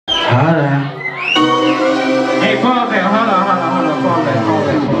Hey, pause that. Hold on. Pause that.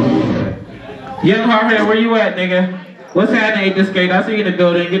 Young Hardhead, where you at, nigga? What's happening, this skate? I see you in the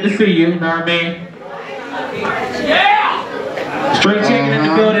building. Good to see you. Know what I mean? Yeah! Straight chicken in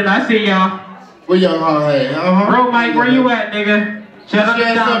the building. I see y'all. Where Young Hardhead? Bro, Mike, where you at, nigga? Shout out to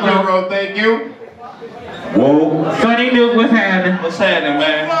Don, bro. Thank you. Whoa. Sonny Nuke, what's happening? What's happening,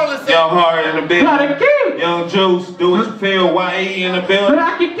 man? Young Hard in the building. Young Joose, do what you feel. YE in the building.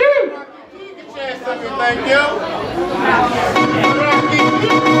 Thank you.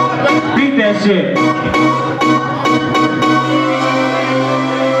 Beat that shit.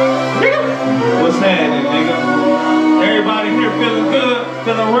 What's happening, nigga? Everybody here feeling good,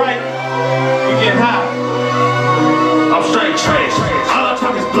 feeling right. We get hot. I'm straight trash. All I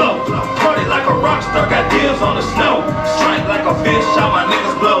talk is blow. Party like a rock star, got deals on the snow. Strike like a fish, all my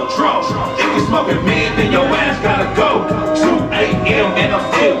niggas blow draw. If you smoking mid, then your ass gotta go. 2 a.m. and I'm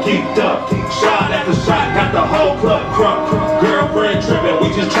still geeked up. Shot after shot, got the whole club crunk. Girlfriend tripping, we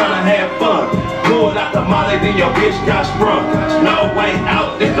just tryna have fun. Pulled out the molly, then your bitch got sprung. No way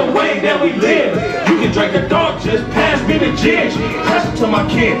out, it's the way that we live. You can drink the dark, just pass me the gin. Pass it to my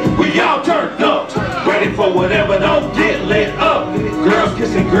kid, we all turned up. Ready for whatever, don't get lit up. Girls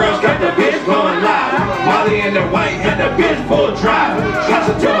kissing girls, got the bitch going live. Molly in the white, had the bitch full drive. Pass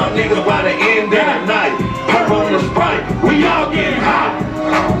it to my niggas by the end of the night. Purple in the Sprite, we all get high.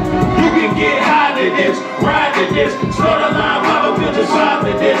 You can get high to this, ride to this. Start a line, pop a bitch, vibe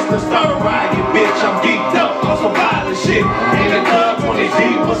to this. Let's start a riot, bitch, I'm geeked up on some violent shit. In the club, 20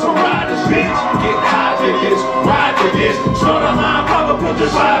 deep with some riders, bitch. Get high to this, ride to this. Start a line, pop a bitch,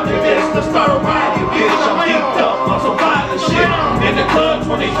 vibe to this. Let's start a riot, bitch, I'm geeked up on some violent shit. In the club,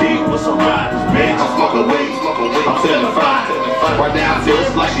 20 deep with some riders, bitch. I'm smoking weed, I'm feeling fine. Right now it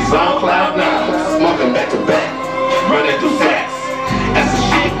feels like she's on cloud 9. Smoking back to back, running through sacks. That's the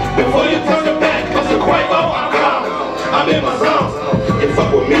shit, before you touch the back. Cause the Quavo, I'm coming, I'm in my zone. If fuck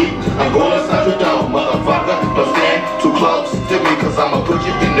with me, I'm going inside your dome. Motherfucker, don't stand too close to me. Cause I'ma put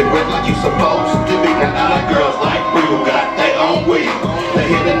you in the grip like you supposed to be. And I like girls like me who got their own weed. They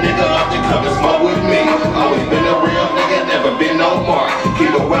hit a nigga up to come and smoke with me. Always been a real nigga, never been no mark.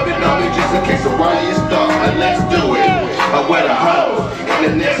 Keep a weapon on me just in case the riot starts. And let's do it. I wear the hoe.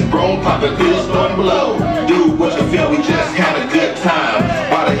 In the next room, poppin' pills, don't blow. Do what you feel, we just had a good time.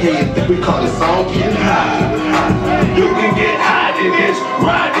 Why the hell you think we call this song getting high? You can get high to this,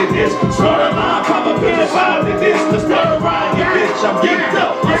 ride to this. Start a line, pop a bitch, vibe to this. Let's start a ride, you bitch. I'm geeked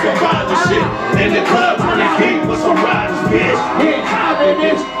up on some violent shit. In the club, turning heat with some riders, bitch. Get high to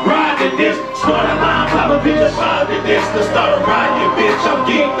this, ride to this. Start a line, pop a bitch, vibe to this. Let's start a ride, you bitch. I'm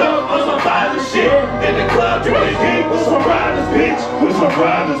geeked up on some violent shit. In the club, turning heat with some riders, bitch. With some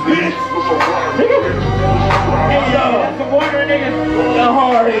riders, bitch. Hey, yo, some water, nigga. The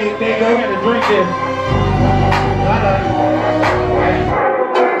Hardhead, nigga. I gotta drink this.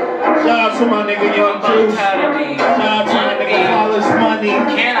 Shout out to my nigga Young Joose. Shout out to my nigga Flawless Money.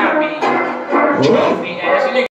 Can I be? Trophy